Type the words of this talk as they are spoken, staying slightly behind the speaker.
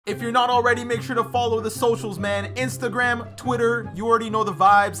If you're not already, make sure to follow the socials, man. Instagram, Twitter, you already know the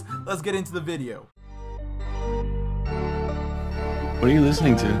vibes. Let's get into the video. What are you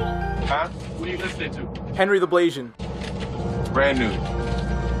listening to? Huh? What are you listening to? Henry the Blasian. Brand new.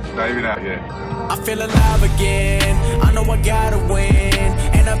 Not even out yet. I feel alive again. I know I gotta win.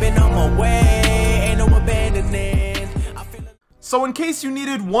 And I've been on my way. Ain't no abandoning. So in case you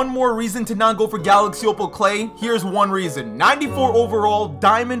needed one more reason to not go for Galaxy Opal Clay, here's one reason. 94 overall,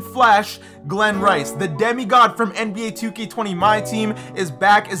 Diamond Flash, Glen Rice. The demigod from NBA 2K20 MyTEAM is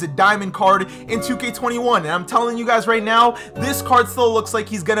back as a diamond card in 2K21. And I'm telling you guys right now, this card still looks like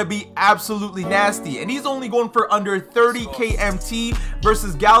he's gonna be absolutely nasty. And he's only going for under 30k MT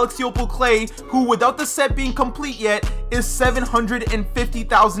versus Galaxy Opal Clay, who without the set being complete yet, is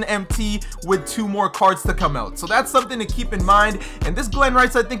 750,000 MT with 2 more cards to come out. So that's something to keep in mind. And this Glen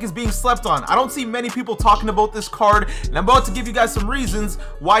Rice, I think, is being slept on. I don't see many people talking about this card, and I'm about to give you guys some reasons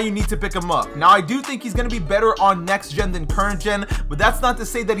why you need to pick him up. Now, I do think he's going to be better on next gen than current gen, but that's not to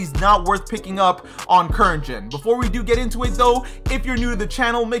say that he's not worth picking up on current gen. Before we do get into it though, if you're new to the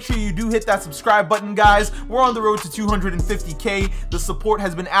channel, make sure you do hit that subscribe button, guys. We're on the road to 250k. The support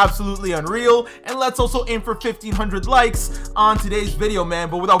has been absolutely unreal, and let's also aim for 1500 likes on today's video,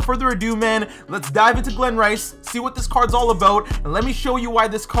 man. But without further ado, man, let's dive into Glen Rice, see what this card's all about, and let me show you why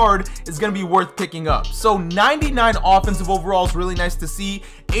this card is going to be worth picking up. So 99 offensive overall is really nice to see.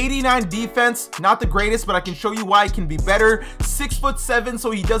 89 defense, not the greatest, but I can show you why it can be better. 6'7",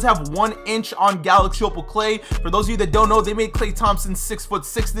 so he does have 1 inch on Galaxy Opal Clay. For those of you that don't know, they made Klay Thompson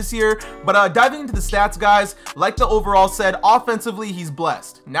 6'6" this year. But diving into the stats, guys, like the overall said, offensively he's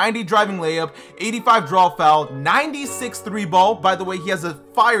blessed. 90 driving layup, 85 draw foul, 96 3 ball. By the way, he has a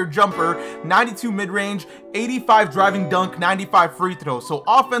fire jumper, 92 mid-range, 85 driving dunk, 95 free throw. So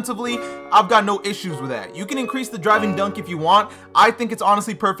offensively, I've got no issues with that. You can increase the driving dunk if you want. I think it's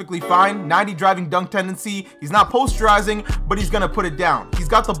honestly perfectly fine. 90 driving dunk tendency. He's not posterizing, but he's gonna put it down. He's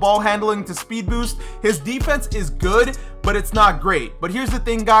got the ball handling to speed boost. His defense is good, but it's not great. But here's the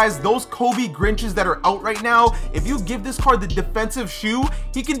thing, guys, those Kobe Grinches that are out right now, if you give this card the defensive shoe,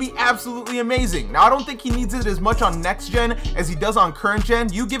 he can be absolutely amazing. Now, I don't think he needs it as much on next gen as he does on current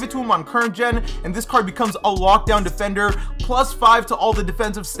gen. You give it to him on current gen, and this card becomes a lockdown defender. +5 to all the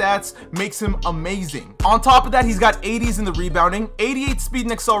defensive stats makes him amazing. On top of that, he's got 80s in the rebounding, 88 speed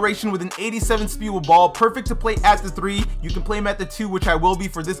and acceleration with an 87 speed with ball, perfect to play at the 3. You can play him at the 2, which I will be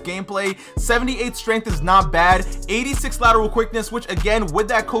for this gameplay. 78 strength is not bad. 86 lateral quickness, which again with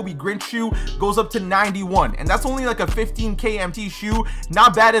that Kobe Grinch shoe goes up to 91, and that's only like a 15k MT shoe.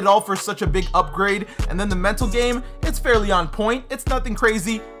 Not bad at all for such a big upgrade. And then the mental game, it's fairly on point. It's nothing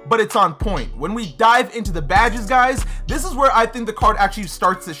crazy, but it's on point. When we dive into the badges, guys, this is where I think the card actually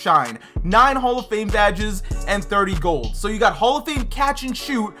starts to shine. 9 Hall of Fame badges and 30 gold. So you got Hall of Fame catch and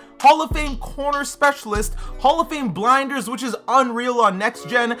shoot, Hall of Fame corner specialist, Hall of Fame blinders, which is unreal on next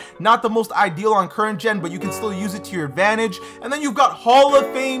gen, not the most ideal on current gen, but you can still use it to your advantage. And then you've got Hall of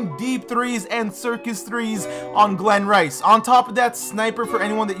Fame deep threes and circus threes on Glen Rice. On top of that, sniper for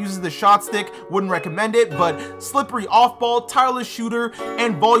anyone that uses the shot stick, wouldn't recommend it, but slippery off ball, tireless shooter,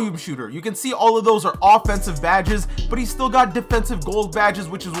 and volume shooter. You can see all of those are offensive badges, but he's still got defensive gold badges,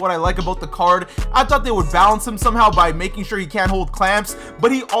 which is what I like about the card. I thought they would balance him somehow by making sure he can't hold clamps,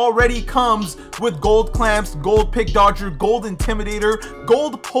 but he already comes with gold clamps, gold pick dodger, gold intimidator,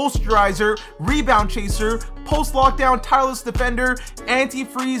 gold posterizer, rebound chaser, post lockdown, tireless defender,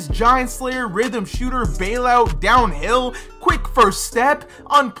 anti-freeze, giant slayer, rhythm shooter, bailout, downhill, quick first step,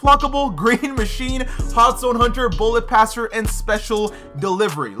 unpluckable, green machine, hot zone hunter, bullet passer, and special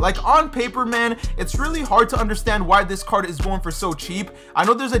delivery. Like on paper, man, it's really hard to understand why this card is going for so cheap. I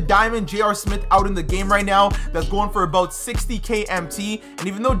know there's a diamond J.R. Smith out in the game right now that's going for about 60k MT, and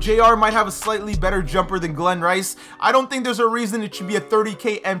even though JR might have a slightly better jumper than Glen Rice, I don't think there's a reason it should be a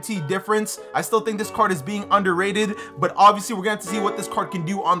 30k MT difference. I still think this card is being underrated, but obviously we're going to have to see what this card can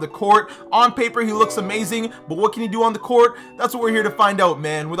do on the court. On paper, he looks amazing, but what can he do on the court? That's what we're here to find out,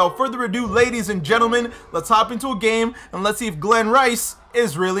 man. Without further ado, ladies and gentlemen, let's hop into a game and let's see if Glen Rice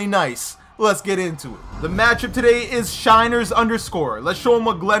is really nice. Let's get into it. The matchup today is Shiners _. Let's show him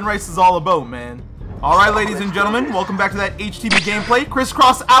what Glen Rice is all about, man. Alright, ladies and gentlemen, welcome back to that HTB gameplay.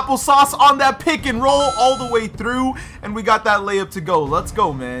 Crisscross applesauce on that pick and roll all the way through, and we got that layup to go. Let's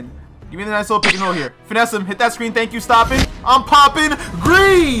go, man. Give me the nice little pick and roll here. Finesse him, hit that screen, thank you, stopping. I'm popping,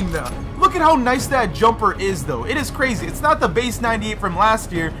 green! Look at how nice that jumper is, though. It is crazy. It's not the base 98 from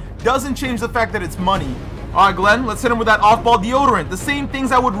last year. Doesn't change the fact that it's money. Alright, Glenn, let's hit him with that off-ball deodorant. The same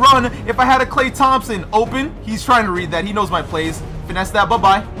things I would run if I had a Klay Thompson. Open, he's trying to read that. He knows my plays. finesse that.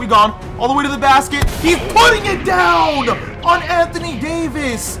 Bye-bye. We gone. All the way to the basket. He's putting it down on Anthony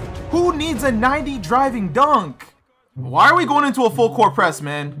Davis. Who needs a 90 driving dunk? Why are we going into a full court press,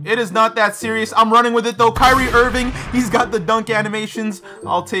 man? It is not that serious. I'm running with it, though. Kyrie Irving, he's got the dunk animations.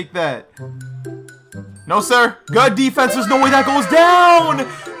 I'll take that. No, sir. Good defense. There's no way that goes down.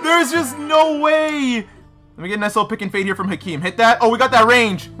 There's just no way. Let me get a nice little pick and fade here from Hakeem. Hit that. Oh, we got that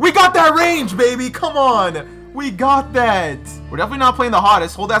range. We got that range, baby. Come on. We got that. We're definitely not playing the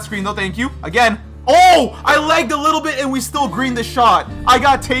hottest. Hold that screen, though. Thank you. Again. Oh, I lagged a little bit and we still greened the shot. I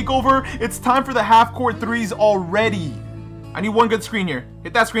got takeover. It's time for the half-court threes already. I need one good screen here.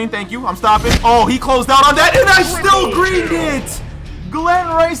 Hit that screen. Thank you. I'm stopping. Oh, he closed out on that and I still greened it. Glen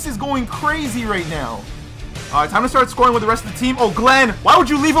Rice is going crazy right now. All right, time to start scoring with the rest of the team. Oh, Glen, why would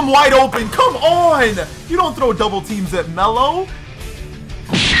you leave him wide open? Come on. You don't throw double teams at Melo.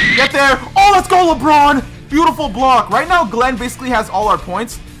 Get there. Oh, let's go, LeBron. Beautiful block. Right now, Glen basically has all our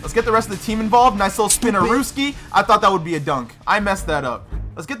points. Let's get the rest of the team involved. Nice little spinner-rooski. I thought that would be a dunk. I messed that up.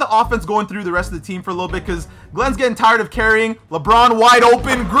 Let's get the offense going through the rest of the team for a little bit because Glen's getting tired of carrying. LeBron wide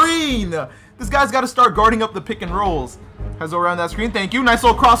open, green. This guy's got to start guarding up the pick and rolls. Has around that screen. Thank you. Nice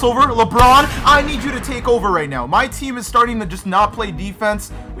little crossover. LeBron, I need you to take over right now. My team is starting to just not play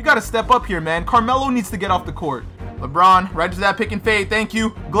defense. We got to step up here, man. Carmelo needs to get off the court. LeBron, right to that pick and fade. Thank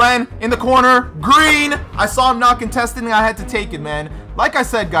you. Glen, in the corner. Green. I saw him not contesting and I had to take it, man. Like I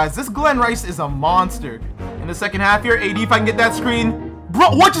said, guys, this Glen Rice is a monster. In the second half here, AD, if I can get that screen.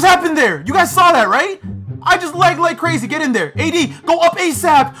 Bro, what just happened there? You guys saw that, right? I just lagged like crazy. Get in there. AD, go up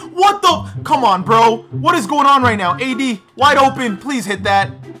ASAP. What the? Come on, bro. What is going on right now? AD, wide open. Please hit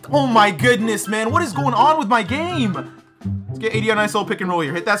that. Oh, my goodness, man. What is going on with my game? Let's get AD a nice little pick and roll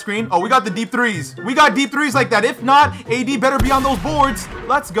here. Hit that screen. Oh, we got the deep threes. We got deep threes like that. If not, AD better be on those boards.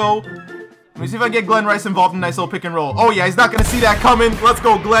 Let's go. Let me see if I can get Glen Rice involved in a nice little pick and roll. Oh, yeah, he's not going to see that coming. Let's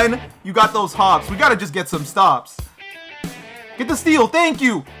go, Glen. You got those hops. We got to just get some stops. Get the steal. Thank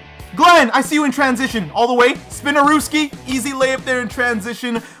you. Glen, I see you in transition. All the way. Spinner-rooski. Easy layup there in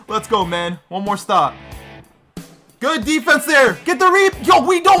transition. Let's go, man. One more stop. Good defense there. Get the Yo,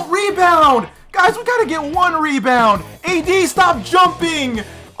 we don't rebound. Guys, we gotta get one rebound. AD, stop jumping.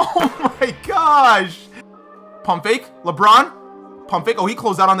 Oh my gosh. Pump fake. LeBron. Pump fake. Oh, he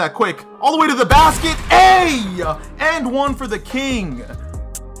closed out on that quick. All the way to the basket. Hey! And one for the king.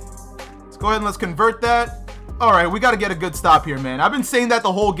 Let's go ahead and let's convert that. All right, we gotta get a good stop here, man. I've been saying that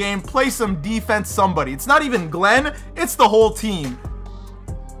the whole game. Play some defense, somebody. It's not even Glen. It's the whole team.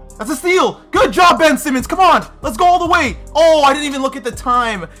 That's a steal. Good job, Ben Simmons. Come on. Let's go all the way. Oh, I didn't even look at the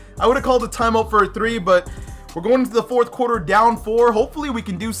time. I would have called a timeout for a 3, but we're going into the fourth quarter down 4. Hopefully we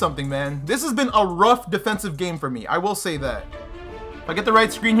can do something, man. This has been a rough defensive game for me. I will say that. If I get the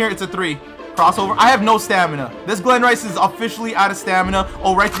right screen here, it's a 3. Crossover. I have no stamina. This Glen Rice is officially out of stamina.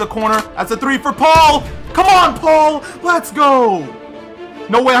 Oh, right to the corner. That's a 3 for Paul. Come on, Paul. Let's go.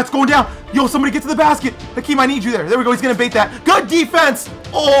 No way, that's going down. Yo, somebody get to the basket. Hakeem, I need you there. There we go. He's going to bait that. Good defense.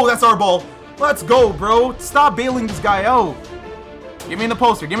 Oh, that's our ball. Let's go, bro. Stop bailing this guy out. Give me in the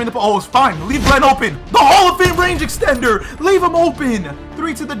poster. Give me in the Oh, it's fine. Leave Glen open. The Hall of Fame range extender. Leave him open.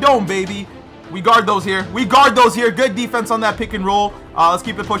 3 to the dome, baby. We guard those here. We guard those here. Good defense on that pick and roll. Let's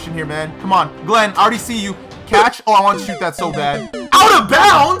keep it pushing here, man. Come on. Glen, I already see you. Catch. Oh, I want to shoot that so bad. Out of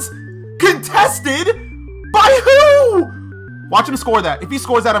bounds? Contested? By who? Watch him score that. If he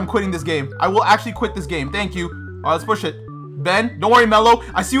scores that, I'm quitting this game. I will actually quit this game. Thank you. All right, let's push it. Ben, don't worry, Melo.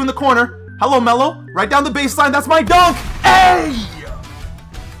 I see you in the corner. Hello, Melo. Right down the baseline. That's my dunk. Hey!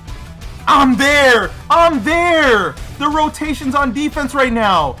 I'm there. I'm there. The rotation's on defense right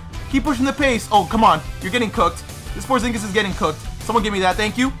now. Keep pushing the pace. Oh, come on. You're getting cooked. This Porzingis is getting cooked. Someone give me that.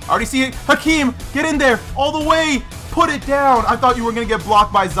 Thank you. I already see it. Hakeem, get in there. All the way. Put it down. I thought you were going to get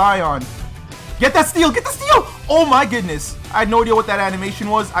blocked by Zion. Get that steal. Get the steal. Oh, my goodness. I had no idea what that animation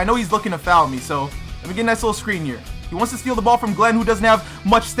was. I know he's looking to foul me, so let me get a nice little screen here. He wants to steal the ball from Glen, who doesn't have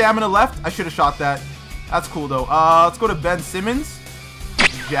much stamina left. I should have shot that. That's cool, though. Let's go to Ben Simmons.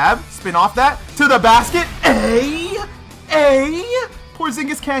 Jab. Spin off that. To the basket.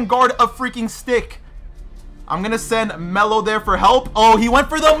 Porzingis can't guard a freaking stick. I'm going to send Melo there for help. Oh, he went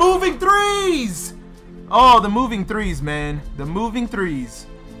for the moving threes. Oh, the moving threes, man. The moving threes.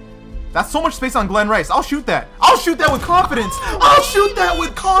 That's so much space on Glen Rice. I'll shoot that. I'll shoot that with confidence. I'll shoot that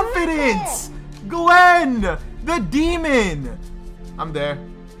with confidence. Glen, the demon. I'm there.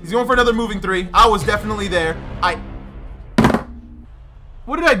 He's going for another moving 3. I was definitely there.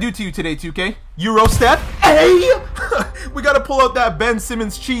 What did I do to you today, 2K? Euro step? Hey! We got to pull out that Ben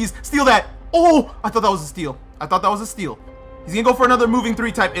Simmons cheese. Steal that. Oh, I thought that was a steal. I thought that was a steal. He's going to go for another moving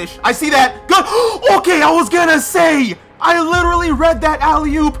 3 type-ish. I see that. Good. Okay, I was going to say. I literally read that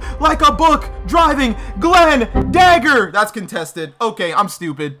alley-oop like a book. Driving. Glen. Dagger. That's contested. Okay, I'm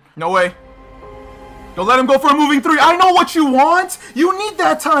stupid. No way. Don't let him go for a moving three. I know what you want. You need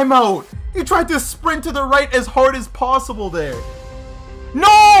that timeout. He tried to sprint to the right as hard as possible there.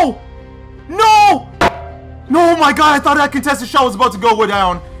 No! No! No, my God. I thought that contested shot was about to go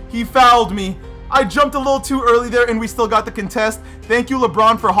down. He fouled me. I jumped a little too early there, and we still got the contest. Thank you,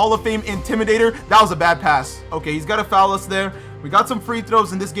 LeBron, for Hall of Fame Intimidator. That was a bad pass. Okay, he's got to foul us there. We got some free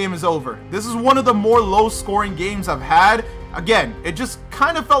throws, and this game is over. This is one of the more low-scoring games I've had. Again, it just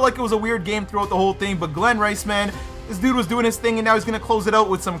kind of felt like it was a weird game throughout the whole thing, but Glen Rice, man, this dude was doing his thing, and now he's going to close it out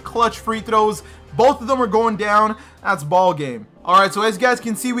with some clutch free throws. Both of them are going down. That's ball game. Alright, so as you guys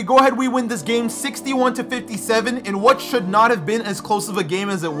can see, we win this game 61-57 in what should not have been as close of a game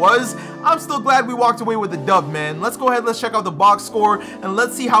as it was. I'm still glad we walked away with a dub, man. Let's go ahead, let's check out the box score, and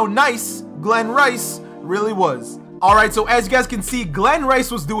let's see how nice Glen Rice really was. Alright, so as you guys can see, Glen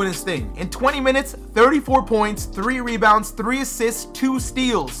Rice was doing his thing. In 20 minutes, 34 points, 3 rebounds, 3 assists, 2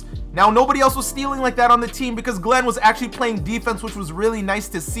 steals. Now, nobody else was stealing like that on the team because Glen was actually playing defense, which was really nice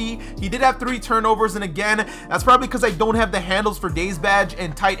to see. He did have 3 turnovers, and again, that's probably because I don't have the handles for Days Badge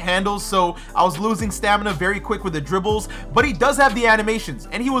and tight handles, so I was losing stamina very quick with the dribbles, but he does have the animations,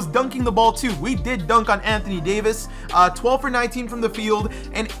 and he was dunking the ball too. We did dunk on Anthony Davis, 12 for 19 from the field,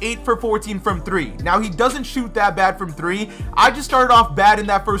 and 8 for 14 from 3. Now, he doesn't shoot that bad from 3. I just started off bad in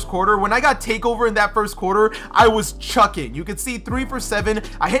that first quarter. When I got takeover in that first quarter, I was chucking. You could see 3 for 7.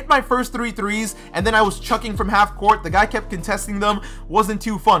 I hit my first 3 threes, and then I was chucking from half court. The guy kept contesting them. Wasn't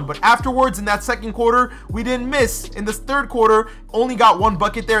too fun, but afterwards in that second quarter, we didn't miss. In this third quarter, only got 1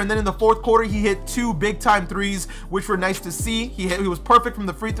 bucket there, and then in the fourth quarter, he hit 2 big time threes, which were nice to see. He was perfect from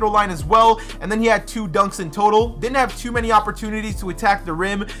the free throw line as well, and then he had 2 dunks in total. Didn't have too many opportunities to attack the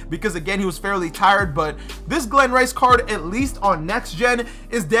rim because again, he was fairly tired, but this Glen Rice card, at least on next gen,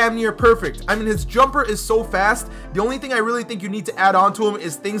 is damn near perfect. I mean, his jumper is so fast. The only thing I really think you need to add on to him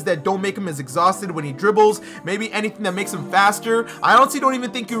is things that don't make him as exhausted when he dribbles, maybe anything that makes him faster. I honestly don't even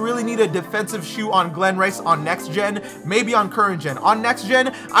think you really need a defensive shoe on Glen Rice on next gen, maybe on current gen. On next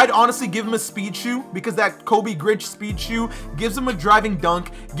gen, I'd honestly give him a speed shoe because that Kobe Grinch speed shoe gives him a driving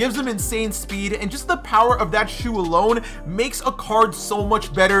dunk, gives him insane speed, and just the power of that shoe alone makes a card so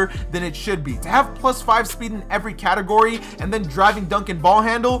much better than it should be. To have +5 speed in every category and then driving dunk and ball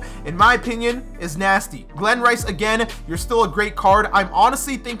handle, in my opinion, is nasty. Glen Rice, again, you're still a great card. I'm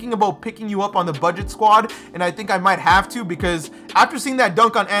honestly thinking about picking you up on the budget squad, and I think I might have to because after seeing that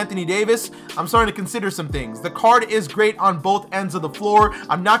dunk on Anthony Davis, I'm starting to consider some things. The card is great on both ends of the floor.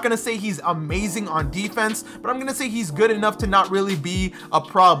 I'm not going to say he's amazing on defense, but I'm going to say he's good enough to not really be a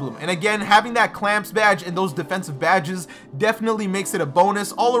problem. And again, having that clamps badge and those defensive badges definitely makes it a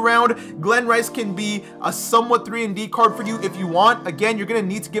bonus. All around, Glen Rice can be a somewhat 3-and-D card for you if you want. Again, you're going to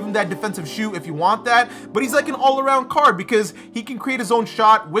need to give him that defensive shoe if you want that, but he's like an all-around card because he can create his own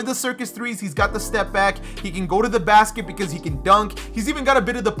shot with the circus threes. He's got the step back. He can go to the basket because he can dunk. He's even got a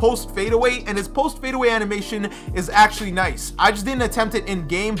bit of the post fadeaway, and his post fadeaway animation is actually nice. I just didn't attempt it in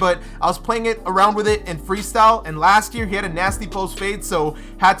game, but I was playing it around with it in freestyle, and last year he had a nasty post fade, so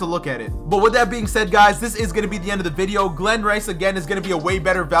had to look at it. But with that being said, guys, this is going to be the end of the video. Glen Rice, again, is going to be a way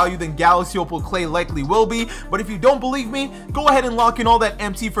better value than Galaxy Opal Clay likely will be, but if you don't believe me, go ahead and lock in all that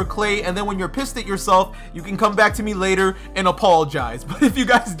MT for Clay, and then when you're pissed at yourself, you can come back to me later and apologize. But if you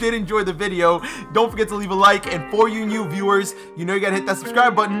guys did enjoy the video, don't forget to leave a like, and for you new viewers, you know you gotta hit that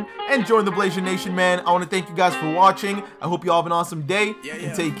subscribe button and join the Blazing Nation, man. I want to thank you guys for watching. I hope you all have an awesome day,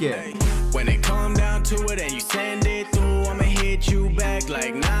 and take care. When it come down to it and you send it through, I'ma hit you back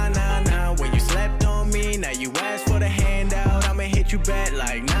like nah, nah, nah. When you slept on me, now you asked for the handout, I'ma hit you back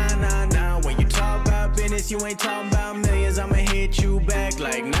like nah, nah, nah. When you talk about business, you ain't talking about millions, I'ma hit you back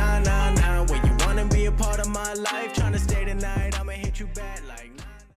like